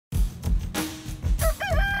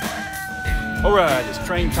All right, it's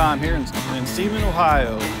train time here in Seaman,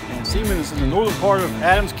 Ohio. And Seaman is in the northern part of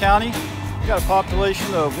Adams County. We've got a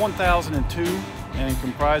population of 1,002 and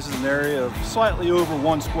comprises an area of slightly over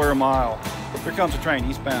 1 square mile. Here comes the train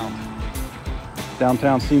eastbound.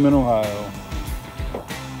 Downtown Seaman, Ohio.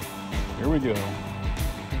 Here we go.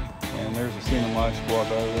 And there's the Seaman Life Squad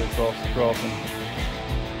right over there across the crossing.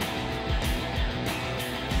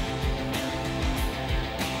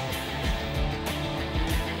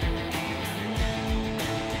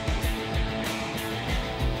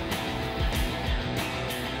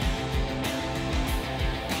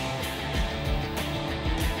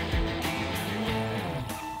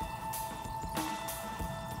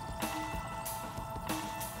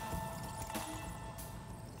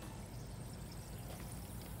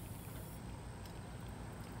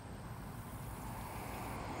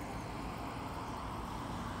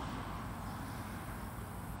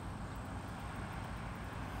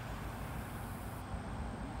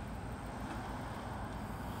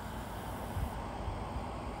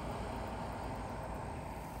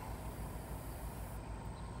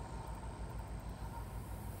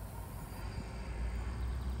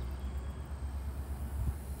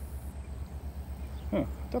 Huh,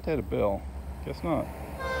 I thought they had a bell. Guess not.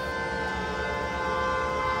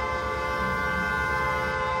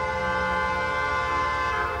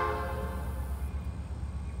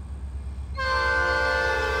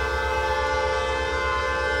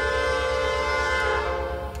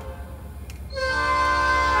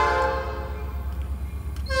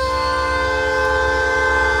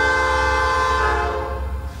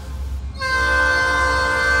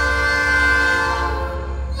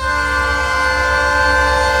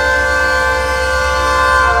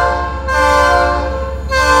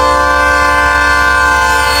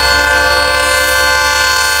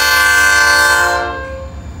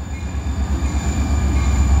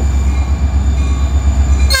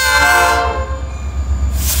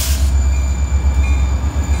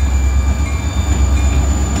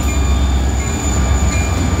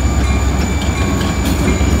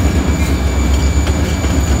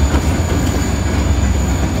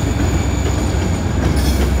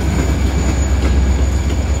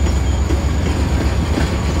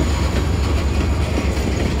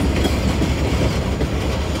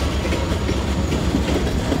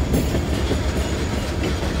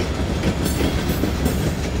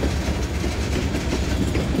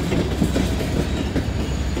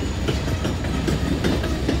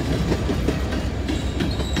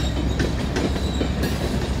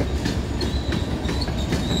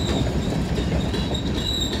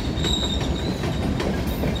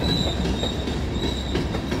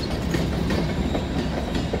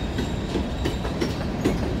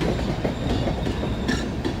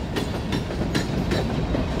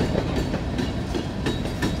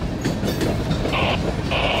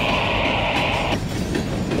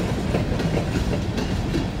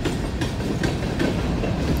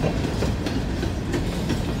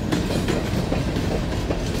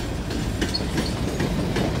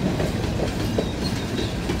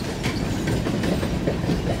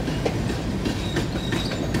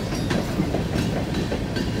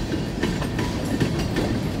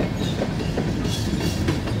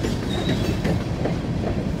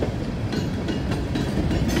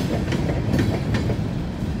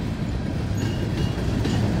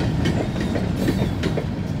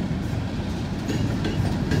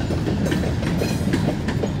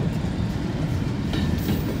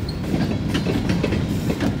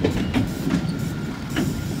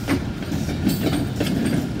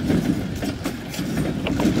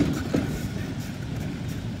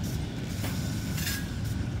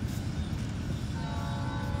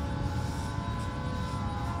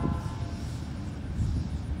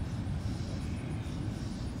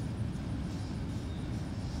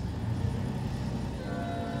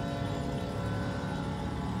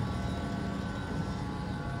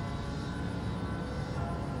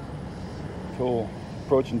 Cool.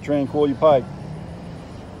 Approaching train, coil your pipe.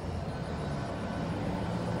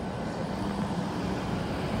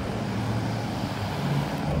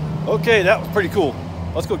 Okay, that was pretty cool.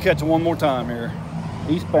 Let's go catch it one more time here.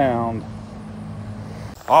 Eastbound.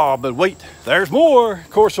 Oh, but wait, there's more.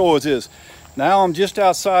 Of course always is. Now I'm just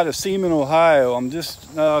outside of Seaman, Ohio. I'm just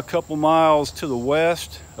a couple miles to the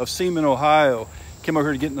west of Seaman, Ohio. Came over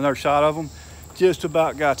here to get another shot of them. Just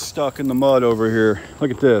about got stuck in the mud over here.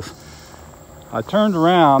 Look at this. I turned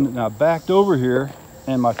around and I backed over here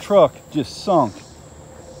and my truck just sunk.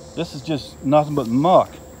 This is just nothing but muck.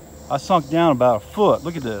 I sunk down about a foot.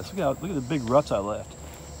 Look at this. Look at the big ruts I left.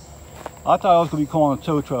 I thought I was gonna be calling a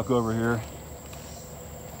tow truck over here.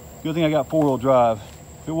 Good thing I got 4-wheel drive.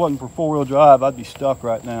 If it wasn't for four-wheel drive, I'd be stuck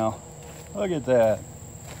right now. Look at that.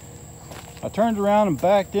 I turned around and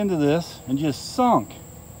backed into this and just sunk.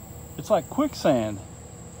 It's like quicksand.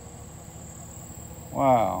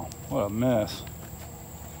 Wow, what a mess.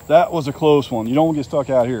 That was a close one. You don't want to get stuck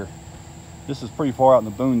out here. This is pretty far out in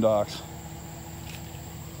the boondocks.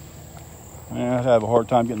 Man, I'd have a hard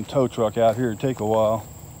time getting a tow truck out here. It'd take a while.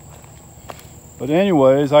 But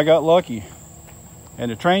anyways, I got lucky.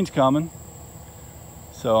 And the train's coming.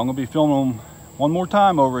 So I'm going to be filming them one more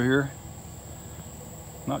time over here.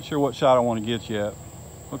 Not sure what shot I want to get yet.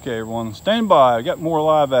 Okay, everyone, stand by. I got more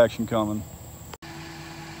live action coming.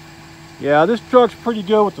 Yeah, this truck's pretty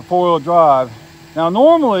good with the four-wheel drive. Now,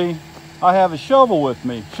 normally, I have a shovel with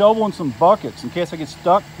me. Shovel and some buckets in case I get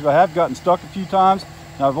stuck, because I have gotten stuck a few times.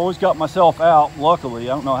 And I've always got myself out,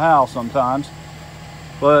 luckily. I don't know how sometimes.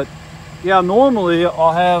 But, yeah, normally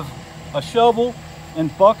I'll have a shovel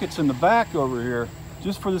and buckets in the back over here,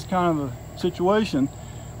 just for this kind of a situation.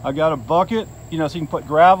 I got a bucket, you know, so you can put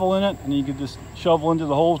gravel in it, and you can just shovel into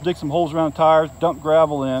the holes, dig some holes around the tires, dump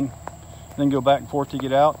gravel in, then go back and forth to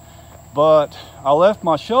get out. But I left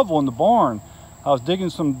my shovel in the barn. I was digging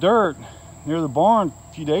some dirt near the barn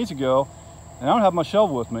a few days ago, and I don't have my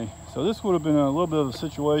shovel with me. So this would have been a little bit of a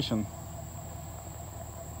situation.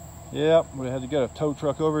 Yep, would have had to get a tow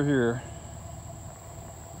truck over here.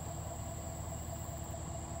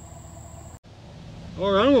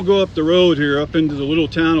 All right, I'm gonna go up the road here, up into the little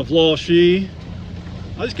town of Lawshe.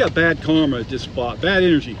 I just got bad karma at this spot, bad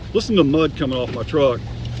energy. Listen to the mud coming off my truck.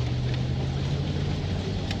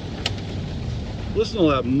 Listen to all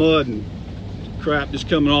that mud and crap just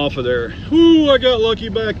coming off of there. Whoo, I got lucky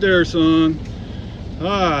back there, son.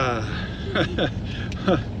 Ah.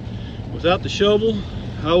 Without the shovel,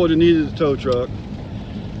 I would have needed a tow truck.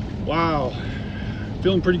 Wow.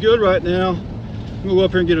 Feeling pretty good right now. I'm gonna go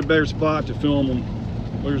up here and get a better spot to film them.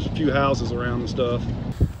 There's a few houses around and stuff.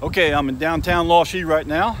 Okay, I'm in downtown Lawshe right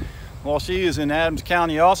now. Lawshe is in Adams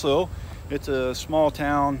County also. It's a small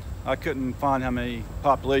town. I couldn't find how many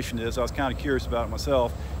population it is. I was kind of curious about it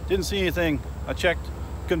myself. Didn't see anything. I checked,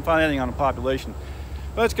 couldn't find anything on the population.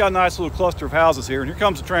 But it's got a nice little cluster of houses here, and here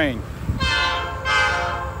comes the train.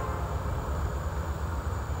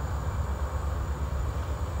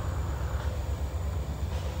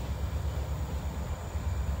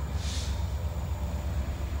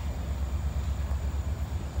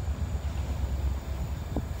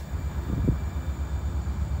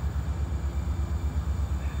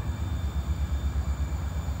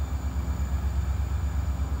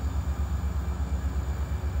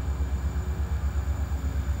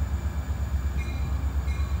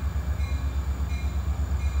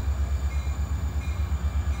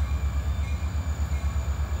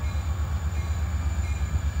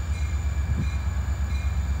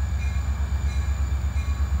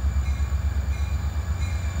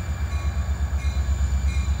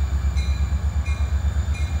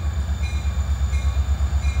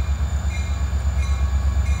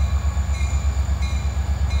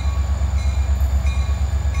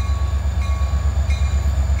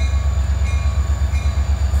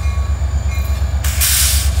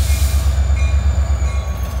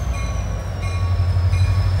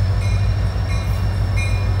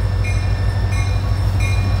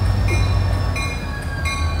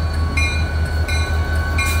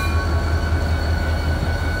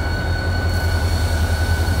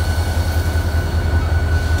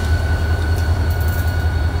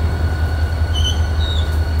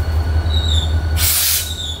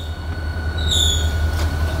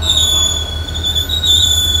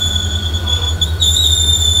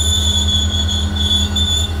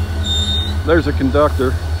 There's a conductor.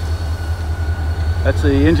 That's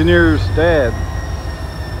the engineer's dad.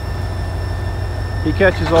 He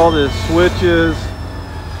catches all the switches,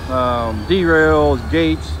 derails,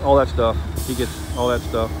 gates, all that stuff. He gets all that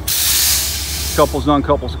stuff. Couples and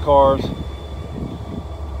uncouples of cars.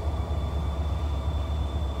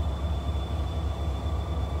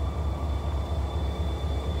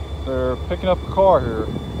 They're picking up a car here.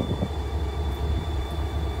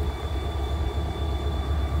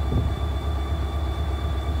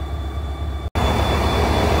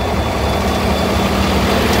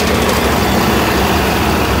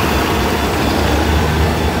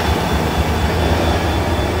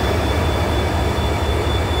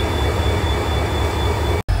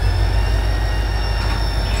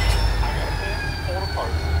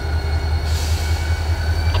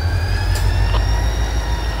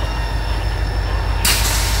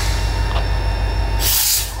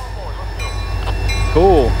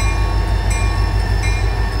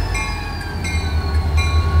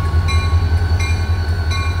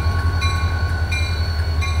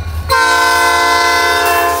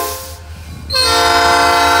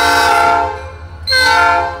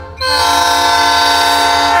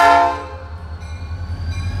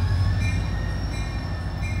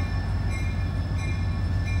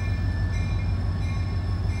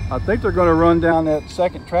 I think they're going to run down that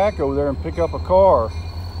second track over there and pick up a car.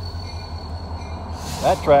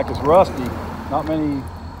 That track is rusty. Not many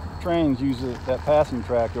trains use that passing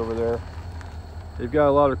track over there. They've got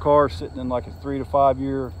a lot of cars sitting in like a 3 to 5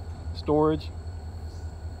 year storage,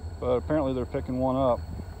 but apparently they're picking one up.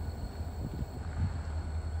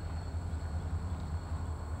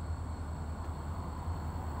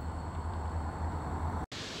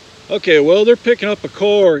 Okay, well, they're picking up a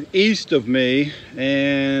car east of me,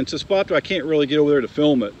 and it's a spot where I can't really get over there to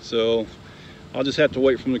film it, so I'll just have to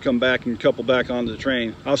wait for them to come back and couple back onto the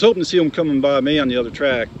train. I was hoping to see them coming by me on the other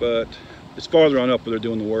track, but it's farther on up where they're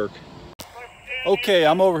doing the work. Okay,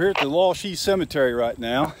 I'm over here at the Lawshe Cemetery right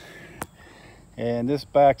now, and this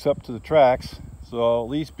backs up to the tracks, so I'll at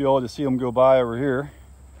least be able to see them go by over here.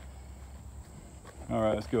 All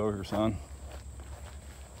right, let's go over here, son.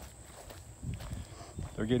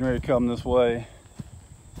 They're getting ready to come this way.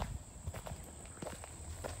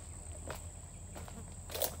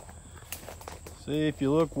 See, if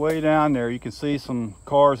you look way down there, you can see some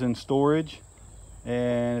cars in storage.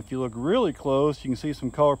 And if you look really close, you can see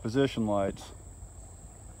some color position lights.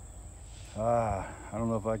 I don't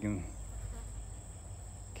know if I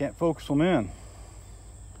can't focus them in.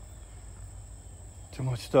 Too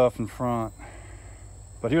much stuff in front.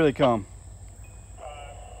 But here they come.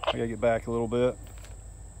 I gotta get back a little bit.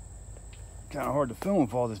 Kind of hard to film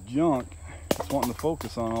with all this junk. Just wanting to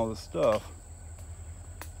focus on all this stuff.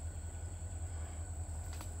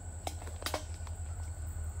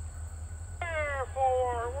 We're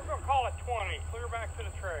gonna call it 20. Clear back to the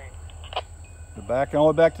train. They're back all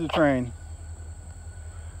the way back to the train.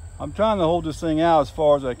 I'm trying to hold this thing out as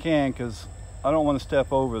far as I can because I don't want to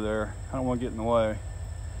step over there. I don't want to get in the way.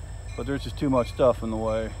 But there's just too much stuff in the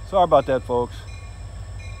way. Sorry about that, folks.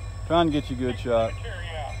 Trying to get you a good shot.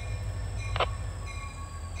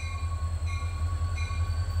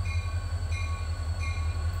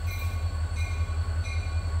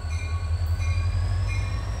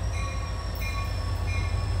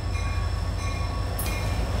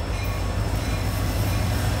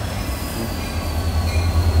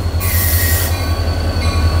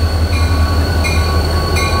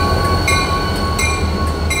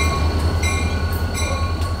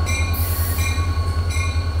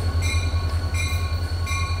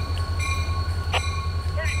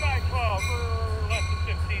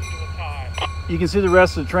 You can see the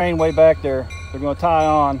rest of the train way back there. They're going to tie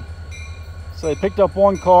on. So they picked up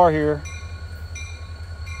one car here.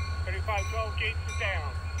 3512, gates are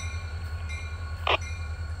down.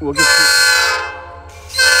 We'll get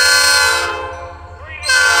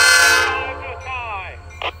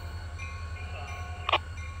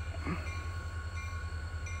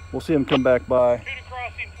We'll see them come back by. 2 to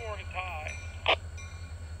crossing, 4 to tie.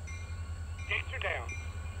 Gates are down.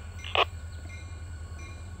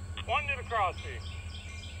 1 to the crossing.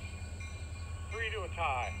 3 to a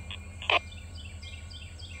tie.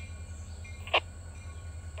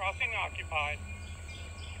 Crossing occupied.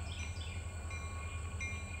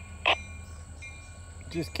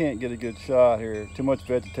 Just can't get a good shot here. Too much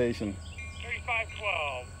vegetation.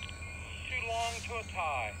 3512. Too long to a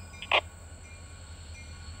tie.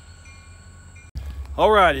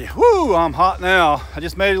 Alrighty, whoo, I'm hot now. I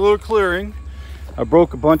just made a little clearing. I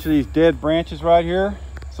broke a bunch of these dead branches right here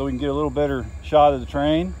so we can get a little better shot of the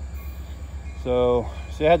train. So,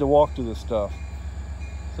 see, I had to walk through this stuff.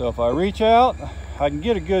 So if I reach out, I can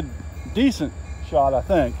get a good, decent shot, I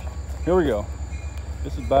think. Here we go.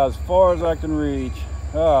 This is about as far as I can reach.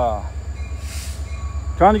 Trying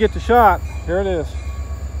to get the shot. Here it is.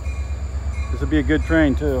 This will be a good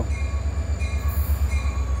train too.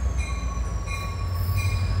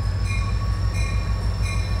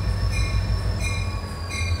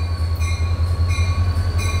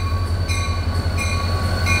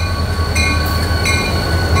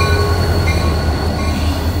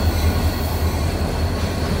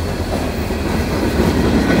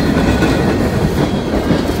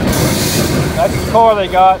 That's the car they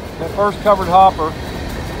got, that first covered hopper.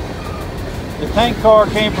 The tank car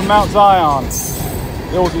came from Mount Zion.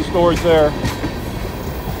 It was in storage there.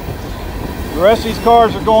 The rest of these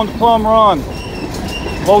cars are going to Plum Run,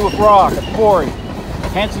 loaded with rock at the quarry,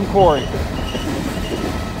 Hanson Quarry.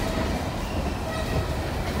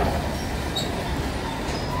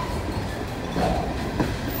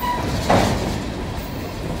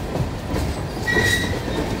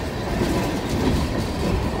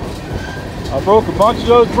 I broke a bunch of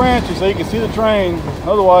those branches so you can see the train.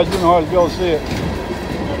 Otherwise, you wouldn't hardly be able to see it.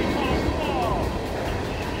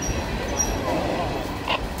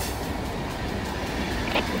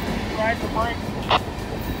 Drag the brake.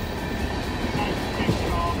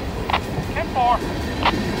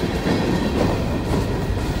 10-4.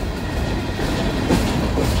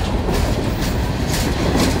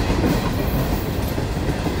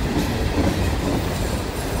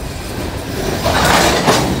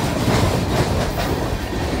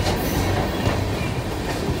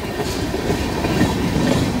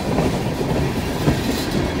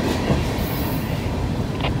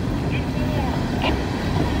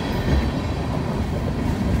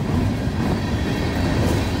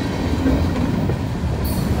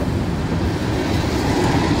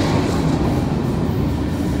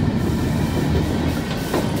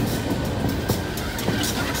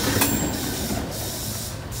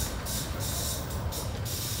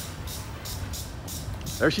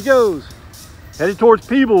 There she goes, headed towards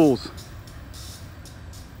Peebles.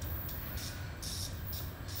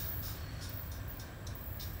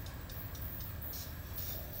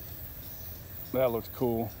 That looks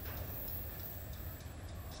cool.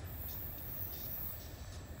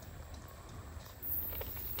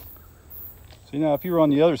 See, now if you were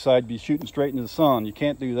on the other side, you'd be shooting straight into the sun. You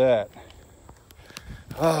can't do that.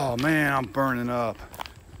 Oh man, I'm burning up.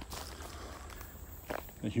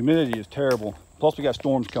 The humidity is terrible. Plus we got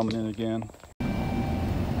storms coming in again.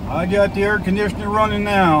 I got the air conditioner running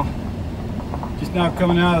now. Just now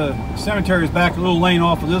coming out of the cemetery is back a little lane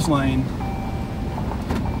off of this lane.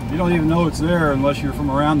 You don't even know it's there unless you're from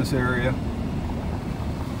around this area.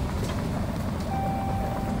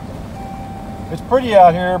 It's pretty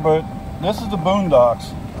out here, but this is the boondocks.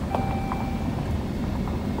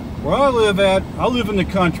 Where I live in the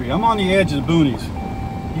country. I'm on the edge of the boonies.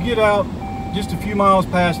 You get out just a few miles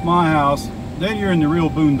past my house, then you're in the real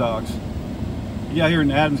boondocks. You got here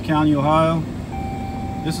in Adams County, Ohio.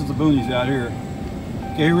 This is the boonies out here.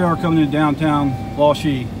 Okay, here we are coming into downtown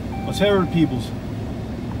Lawshe. Let's head over to Peebles.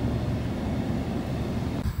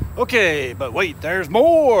 Okay, but wait, there's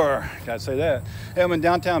more. Gotta say that. Hey, I'm in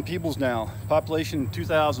downtown Peebles now. Population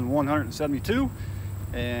 2,172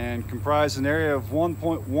 and comprised an area of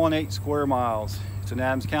 1.18 square miles. It's in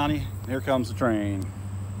Adams County. Here comes the train.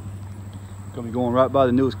 Gonna be going right by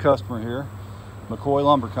the newest customer here, McCoy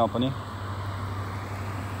Lumber Company.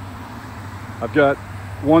 I've got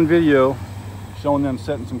one video showing them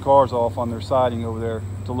setting some cars off on their siding over there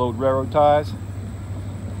to load railroad ties,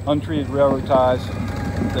 untreated railroad ties.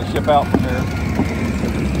 They ship out from here.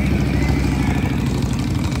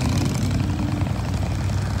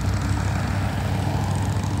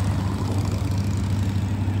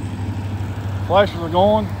 Flashers are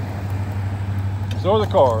going, so are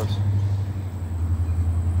the cars.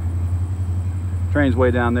 Train's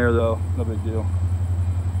way down there though, no big deal.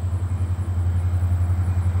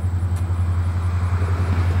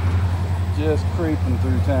 Just creeping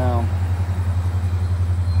through town.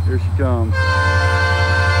 Here she comes.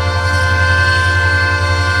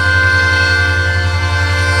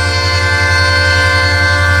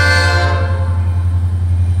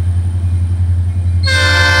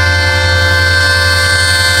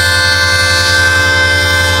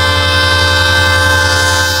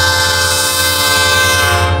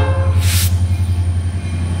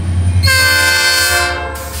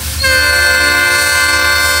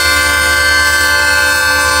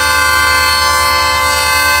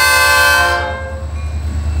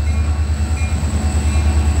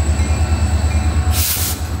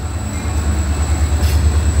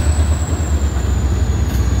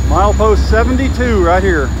 Milepost 72 right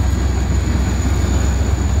here.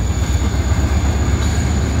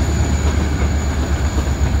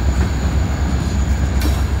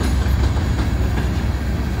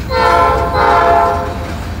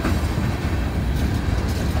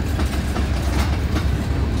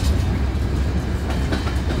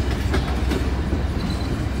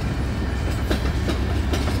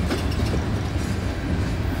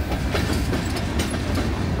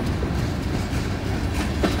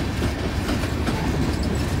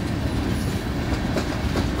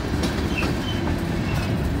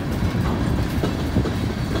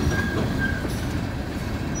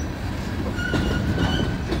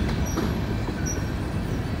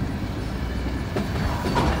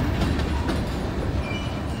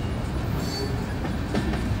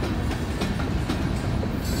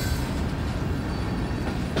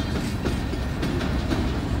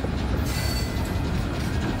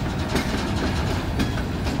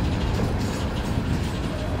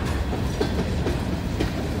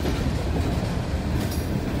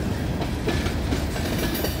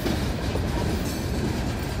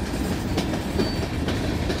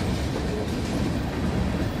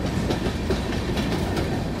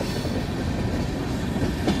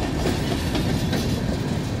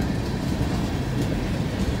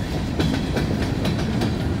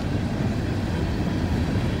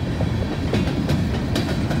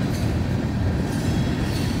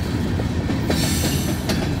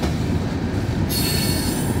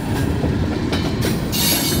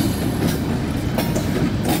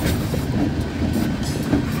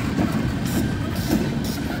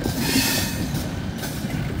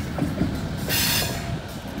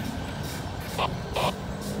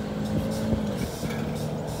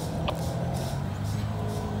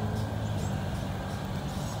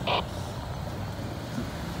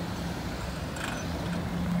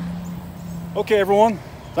 Okay everyone,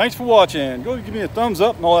 thanks for watching. Go give me a thumbs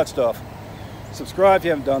up and all that stuff. Subscribe if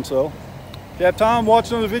you haven't done so. If you have time,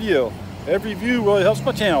 watch another video. Every view really helps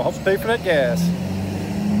my channel, helps pay for that gas.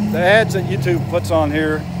 the ads that YouTube puts on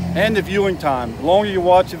here and the viewing time. The longer you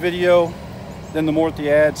watch a video, then the more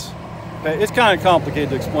the ads pay. It's kind of complicated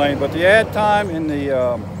to explain, but the ad time and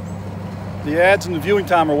the ads and the viewing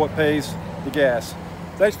time are what pays the gas.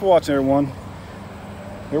 Thanks for watching, everyone.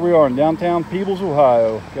 Here we are in downtown Peebles,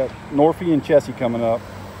 Ohio. Got Norfie and Chessie coming up.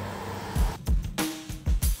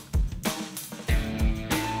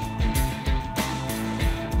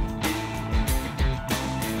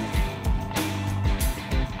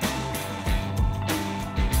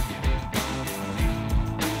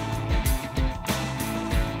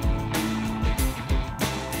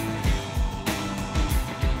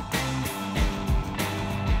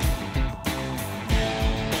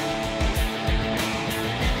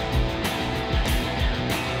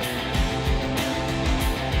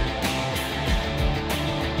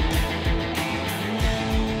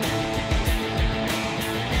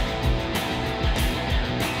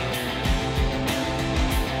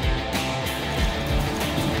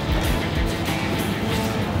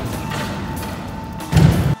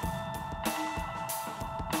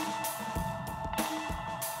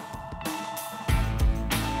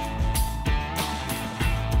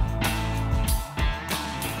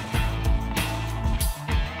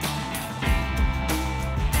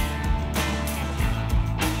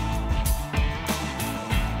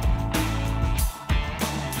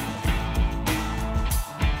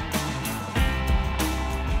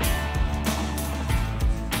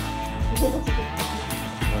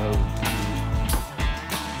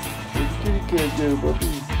 What you can't do, puppy?